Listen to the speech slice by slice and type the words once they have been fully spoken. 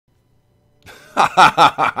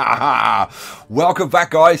Welcome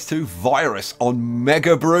back, guys, to Virus on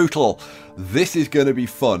Mega Brutal. This is going to be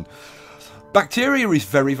fun. Bacteria is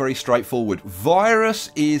very, very straightforward. Virus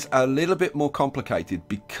is a little bit more complicated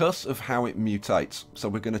because of how it mutates. So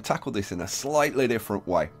we're going to tackle this in a slightly different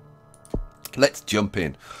way. Let's jump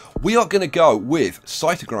in. We are going to go with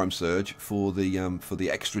cytochrome surge for the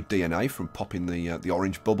extra DNA from popping the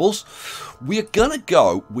orange bubbles. We are going to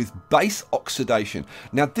go with base oxidation.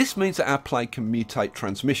 Now this means that our play can mutate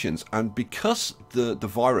transmissions, and because the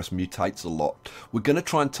virus mutates a lot, we're going to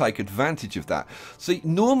try and take advantage of that. See,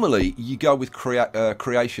 normally you go with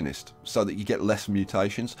creationist so that you get less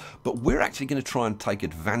mutations, but we're actually going to try and take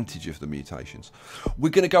advantage of the mutations. We're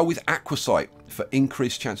going to go with aquasite for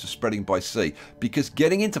increased chance of spreading by sea, because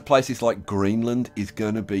getting into places like Greenland is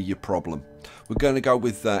going to be your problem. We're going to go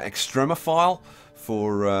with extremophile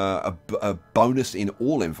for a bonus in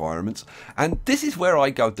all environments, and this is where I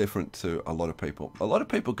go different to a lot of people. A lot of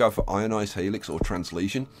people go for ionized helix or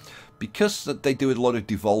translesion because they do a lot of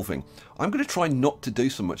devolving. I'm going to try not to do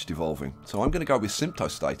so much devolving, so I'm going to go with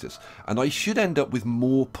symptostatus, and I should end up with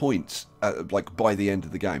more points like by the end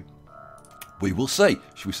of the game. We will see.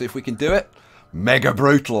 Should we see if we can do it? Mega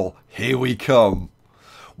Brutal, here we come.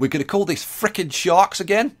 We're going to call this frickin' sharks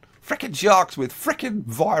again. Frickin' sharks with frickin'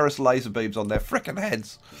 virus laser beams on their frickin'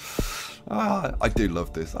 heads. Ah, I do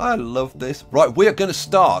love this. I love this. Right, we are going to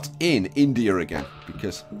start in India again,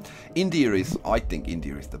 because I think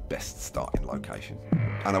India is the best starting location.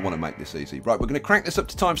 And I want to make this easy. Right, we're going to crank this up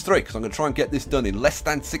to ×3 because I'm going to try and get this done in less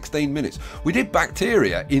than 16 minutes. We did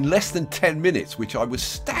bacteria in less than 10 minutes, which I was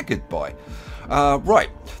staggered by. Right,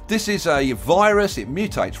 this is a virus. It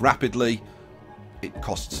mutates rapidly. It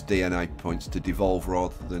costs DNA points to devolve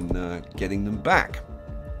rather than getting them back.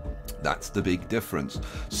 That's the big difference.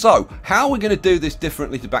 So, how are we going to do this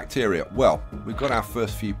differently to bacteria? Well, we've got our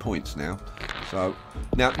first few points now. So,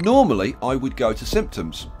 now normally I would go to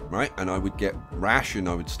symptoms, right? And I would get rash and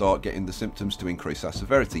I would start getting the symptoms to increase our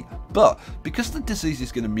severity. But because the disease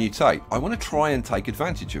is going to mutate, I want to try and take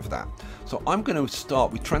advantage of that. So I'm going to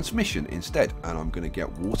start with transmission instead, and I'm going to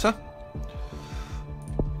get water.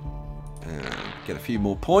 And get a few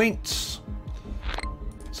more points.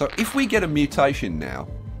 So if we get a mutation now,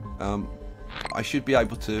 I should be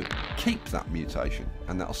able to keep that mutation,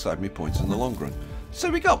 and that'll save me points in the long run.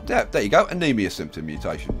 So we got there you go, anemia symptom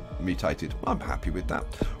mutated. I'm happy with that.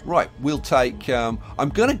 Right, we'll take I'm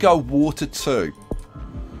gonna go water 2.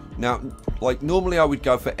 Now, like normally I would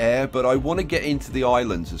go for air, but I want to get into the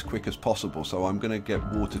islands as quick as possible, so I'm gonna get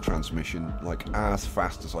water transmission like as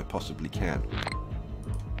fast as I possibly can.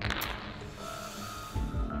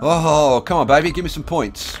 Oh, come on baby, give me some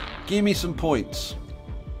points. Give me some points.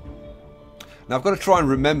 Now I've got to try and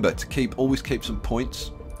remember to always keep some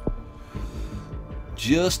points,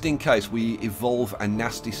 just in case we evolve a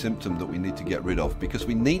nasty symptom that we need to get rid of, because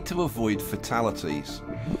we need to avoid fatalities,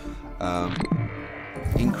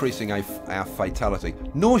 increasing our fatality.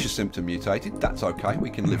 Nausea symptom mutated, that's okay, we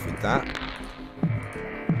can live with that.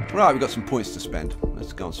 Right, we've got some points to spend.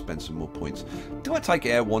 Let's go and spend some more points. Do I take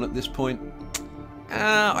Air 1 at this point?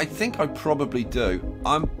 I think I probably do.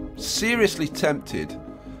 I'm seriously tempted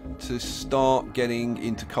to start getting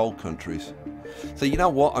into cold countries. So you know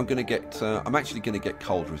what? I'm actually going to get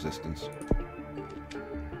cold resistance.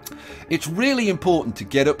 It's really important to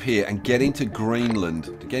get up here and get into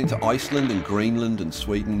Greenland, to get into Iceland and Greenland and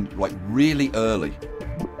Sweden like really early.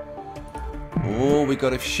 Oh, we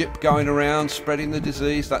got a ship going around spreading the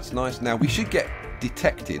disease. That's nice. Now we should get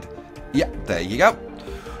detected. Yeah, there you go.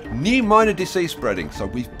 New minor disease spreading. So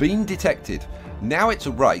we've been detected. Now it's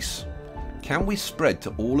a race. Can we spread to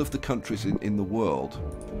all of the countries in the world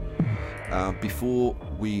before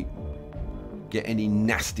we get any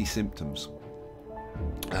nasty symptoms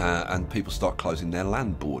and people start closing their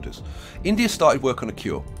land borders? India started work on a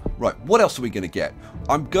cure. Right, what else are we going to get?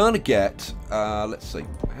 I'm going to get, let's see,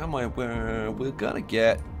 how am I, we're going to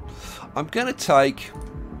get, I'm going to take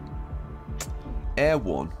Air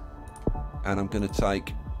 1, and I'm going to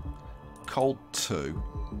take Cold 2.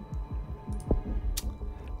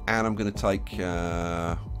 And I'm going to take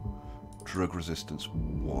Drug Resistance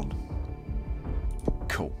 1.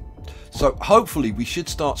 Cool. So hopefully we should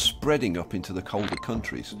start spreading up into the colder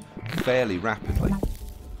countries fairly rapidly.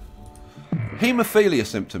 Haemophilia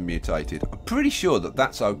symptom mutated. I'm pretty sure that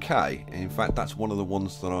that's okay. In fact, that's one of the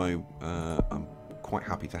ones that I'm quite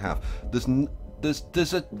happy to have.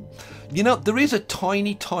 There's a, you know, there is a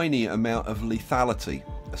tiny amount of lethality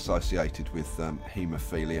associated with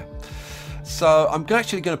haemophilia. So I'm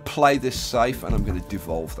actually going to play this safe, and I'm going to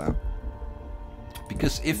devolve that.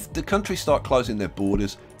 Because if the countries start closing their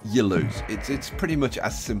borders, you lose. It's pretty much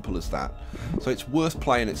as simple as that. So it's worth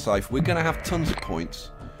playing it safe. We're going to have tons of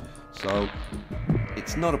points, so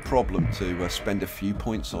it's not a problem to spend a few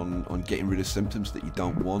points on getting rid of symptoms that you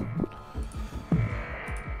don't want.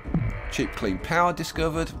 Cheap clean power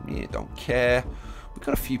discovered. Yeah, don't care. We've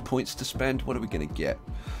got a few points to spend. What are we going to get?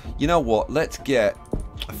 You know what? Let's get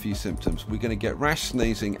a few symptoms. We're going to get rash,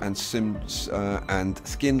 sneezing, and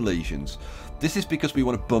skin lesions. This is because we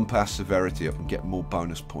want to bump our severity up and get more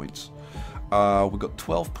bonus points. We've got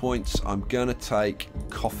 12 points. I'm going to take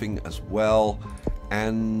coughing as well.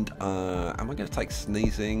 And am I going to take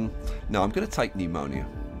sneezing? No, I'm going to take pneumonia.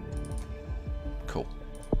 Cool.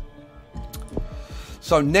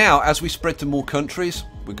 So now, as we spread to more countries,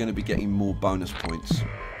 we're going to be getting more bonus points.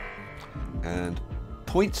 And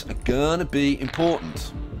points are going to be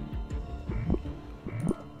important.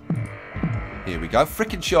 Here we go.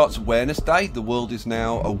 Frickin' Shots Awareness Day. The world is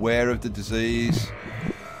now aware of the disease.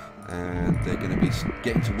 And they're going to be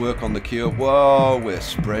getting to work on the cure. Whoa, we're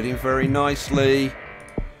spreading very nicely.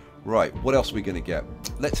 Right, what else are we going to get?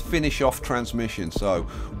 Let's finish off transmission. So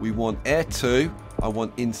we want Air 2. I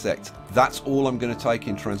want Insect. That's all I'm going to take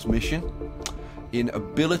in transmission. In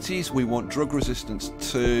abilities, we want Drug Resistance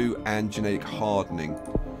 2 and Genetic Hardening.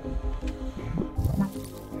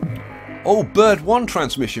 Oh, Bird 1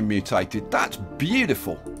 transmission mutated. That's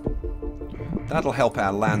beautiful. That'll help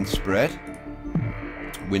our land spread.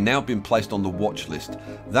 We're now being placed on the watch list.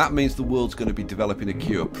 That means the world's going to be developing a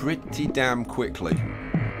cure pretty damn quickly.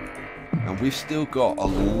 And we've still got a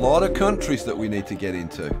lot of countries that we need to get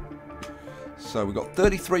into. So we've got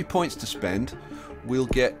 33 points to spend. We'll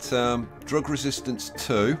get Drug Resistance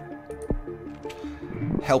 2.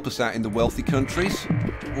 Help us out in the wealthy countries.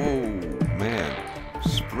 Oh, man.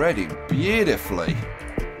 Spreading beautifully.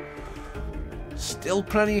 Still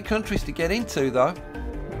plenty of countries to get into, though.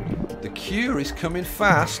 The cure is coming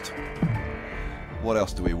fast. What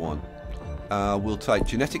else do we want? We'll take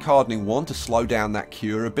Genetic Hardening 1 to slow down that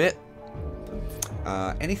cure a bit.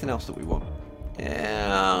 Anything else that we want?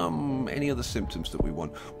 Any other symptoms that we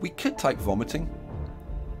want? We could take vomiting.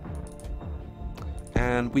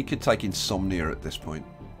 And we could take insomnia at this point.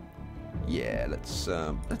 Yeah, let's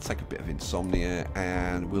take a bit of insomnia,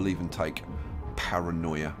 and we'll even take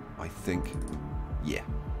paranoia, I think. Yeah,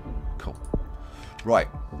 cool. Right.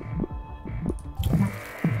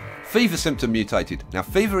 Fever symptom mutated. Now,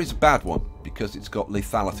 fever is a bad one because it's got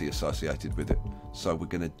lethality associated with it. So we're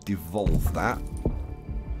going to devolve that.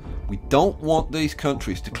 We don't want these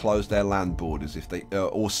countries to close their land borders if they,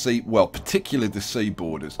 or sea, well, particularly the sea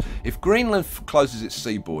borders. If Greenland closes its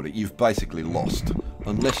sea border, you've basically lost,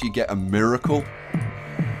 unless you get a miracle.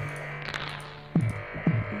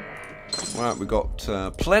 Right, we've got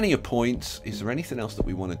plenty of points. Is there anything else that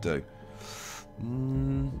we want to do?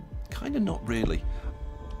 Kind of not really.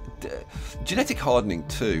 Genetic Hardening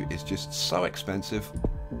 2 is just so expensive.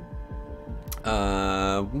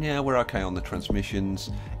 Yeah, we're okay on the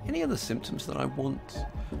transmissions. Any other symptoms that I want?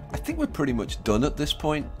 I think we're pretty much done at this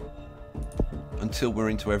point. Until we're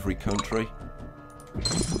into every country.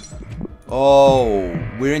 Oh,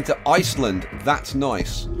 we're into Iceland. That's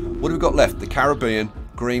nice. What have we got left? The Caribbean,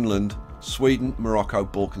 Greenland, Sweden, Morocco,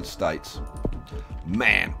 Balkan states.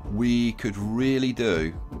 Man, we could really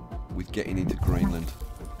do with getting into Greenland.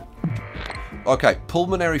 Okay,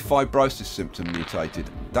 pulmonary fibrosis symptom mutated.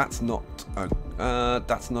 That's not a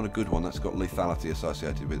good one. That's got lethality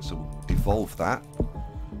associated with it. So we'll devolve that.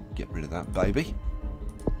 Get rid of that, baby.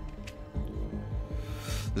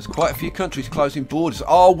 There's quite a few countries closing borders.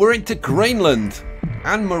 Oh, we're into Greenland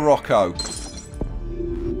and Morocco.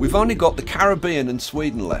 We've only got the Caribbean and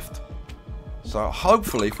Sweden left. So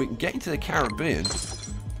hopefully, if we can get into the Caribbean.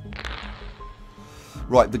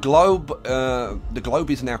 Right, the globe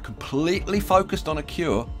is now completely focused on a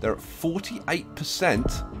cure. They're at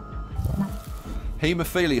 48%.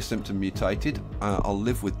 Haemophilia symptom mutated. I'll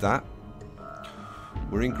live with that.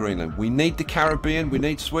 We're in Greenland. We need the Caribbean. We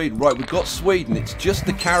need Sweden. Right, we've got Sweden. It's just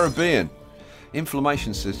the Caribbean.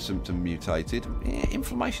 Inflammation symptom mutated. Yeah,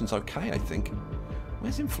 inflammation's okay, I think.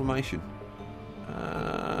 Where's inflammation?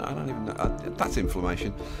 I don't even know. That's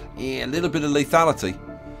inflammation. Yeah, a little bit of lethality.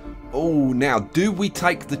 Oh, now, do we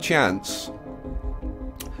take the chance?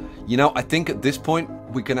 You know, I think at this point,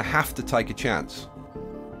 we're going to have to take a chance.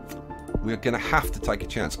 We're going to have to take a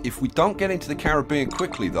chance. If we don't get into the Caribbean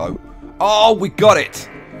quickly, though... Oh, we got it!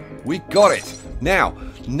 We got it! Now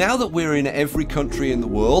that we're in every country in the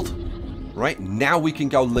world, right, now we can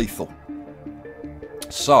go lethal.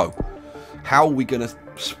 So, how are we going to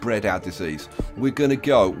spread our disease? We're going to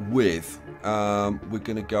go with...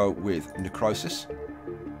 necrosis.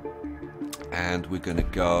 And we're going to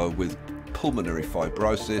go with pulmonary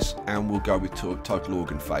fibrosis, and we'll go with total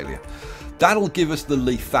organ failure. That'll give us the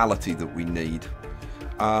lethality that we need.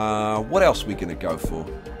 What else are we going to go for?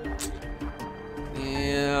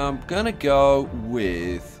 Yeah, I'm going to go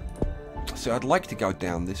with... So I'd like to go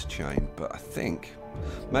down this chain, but I think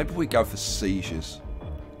maybe we go for seizures.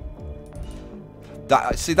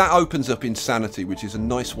 See, that opens up insanity, which is a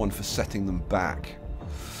nice one for setting them back.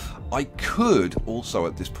 I could also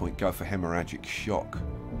at this point go for hemorrhagic shock,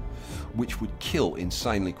 which would kill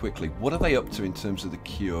insanely quickly. What are they up to in terms of the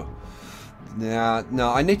cure? No,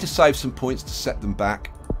 I need to save some points to set them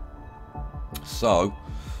back. So,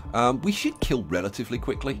 we should kill relatively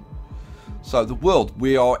quickly. So the world,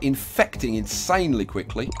 we are infecting insanely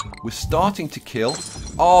quickly. We're starting to kill.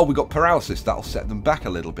 Oh, we got paralysis. That'll set them back a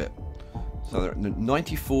little bit. So they're at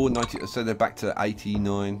 94, 90, so they're back to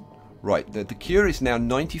 89. Right, the cure is now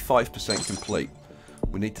 95% complete.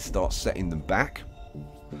 We need to start setting them back.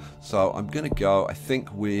 So I'm going to go, I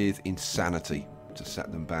think, with insanity to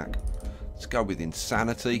set them back. Let's go with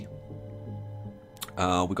insanity.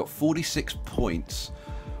 We got 46 points.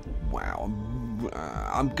 Wow,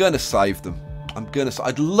 I'm going to save them.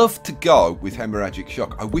 I'd love to go with hemorrhagic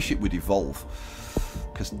shock. I wish it would evolve,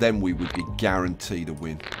 because then we would be guaranteed a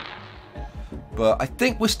win. But I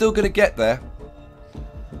think we're still going to get there,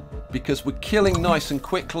 because we're killing nice and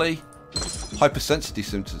quickly.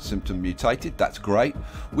 Hypersensitivity symptom mutated. That's great.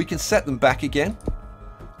 We can set them back again.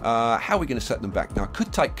 How are we going to set them back? Now, I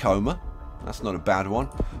could take coma. That's not a bad one.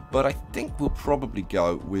 But I think we'll probably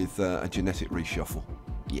go with a genetic reshuffle.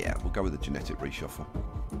 Yeah, we'll go with a genetic reshuffle.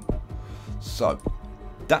 So,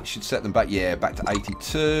 that should set them back. Yeah, back to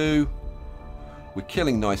 82. We're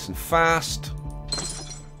killing nice and fast.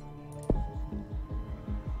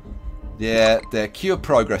 Yeah, their cure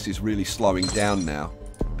progress is really slowing down now,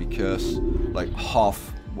 because like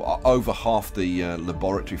over half the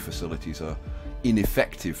laboratory facilities are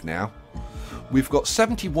ineffective now. We've got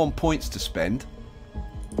 71 points to spend.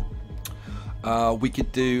 We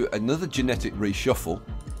could do another genetic reshuffle,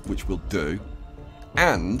 which we'll do,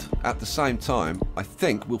 and at the same time I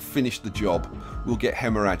think we'll finish the job. We'll get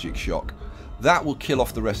hemorrhagic shock. That will kill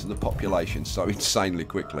off the rest of the population so insanely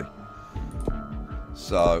quickly.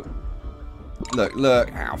 So look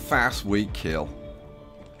how fast we kill.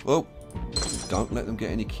 Oh, don't let them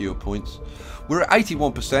get any cure points. We're at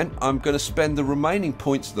 81%. I'm going to spend the remaining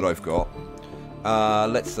points that I've got.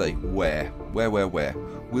 Let's see, where?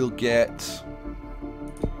 We'll get...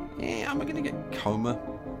 Yeah, am I going to get coma?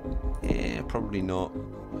 Yeah, probably not.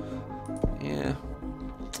 Yeah.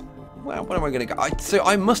 Well, what am I going to get? So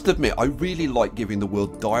I must admit, I really like giving the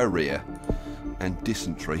world diarrhea and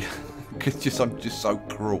dysentery. Because I'm just so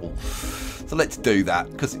cruel. So let's do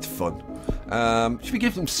that, because it's fun. Should we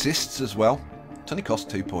give them cysts as well? It only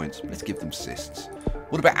costs 2 points. Let's give them cysts.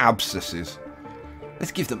 What about abscesses?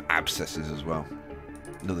 Let's give them abscesses as well.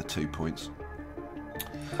 Another 2 points.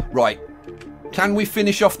 Right. Can we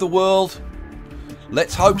finish off the world?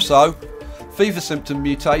 Let's hope so. Fever symptom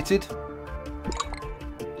mutated.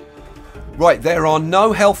 Right, there are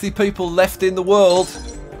no healthy people left in the world.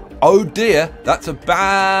 Oh dear, that's a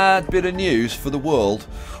bad bit of news for the world.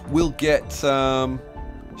 We'll get... should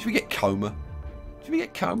we get coma? Should we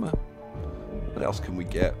get coma? What else can we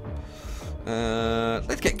get?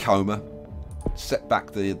 Let's get coma. Set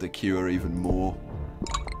back the cure even more.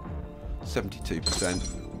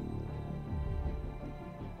 72%.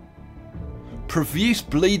 Profuse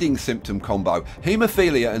bleeding symptom combo.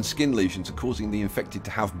 Haemophilia and skin lesions are causing the infected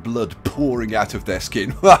to have blood pouring out of their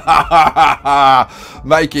skin.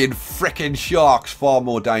 Making frickin' sharks far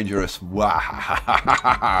more dangerous.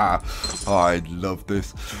 I love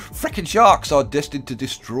this. Frickin' sharks are destined to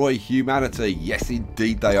destroy humanity. Yes,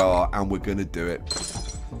 indeed they are. And we're going to do it.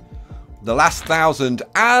 The last 1,000,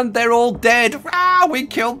 and they're all dead. Ah, we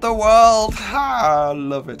killed the world. Ah, I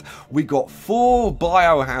love it. We got 4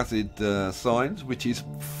 biohazard signs, which is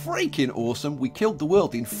freaking awesome. We killed the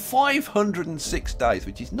world in 506 days,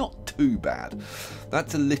 which is not too bad.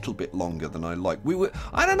 That's a little bit longer than I like.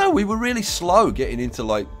 I don't know, we were really slow getting into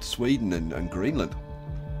like Sweden and Greenland.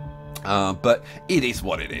 But it is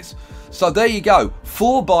what it is. So there you go.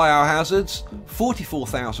 4 biohazards,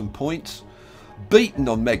 44,000 points. Beaten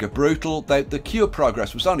on Mega Brutal. The cure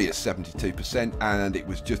progress was only at 72%, and it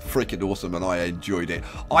was just freaking awesome, and I enjoyed it.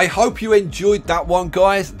 I hope you enjoyed that one,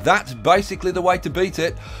 guys. That's basically the way to beat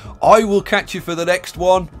it. I will catch you for the next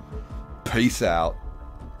one. Peace out.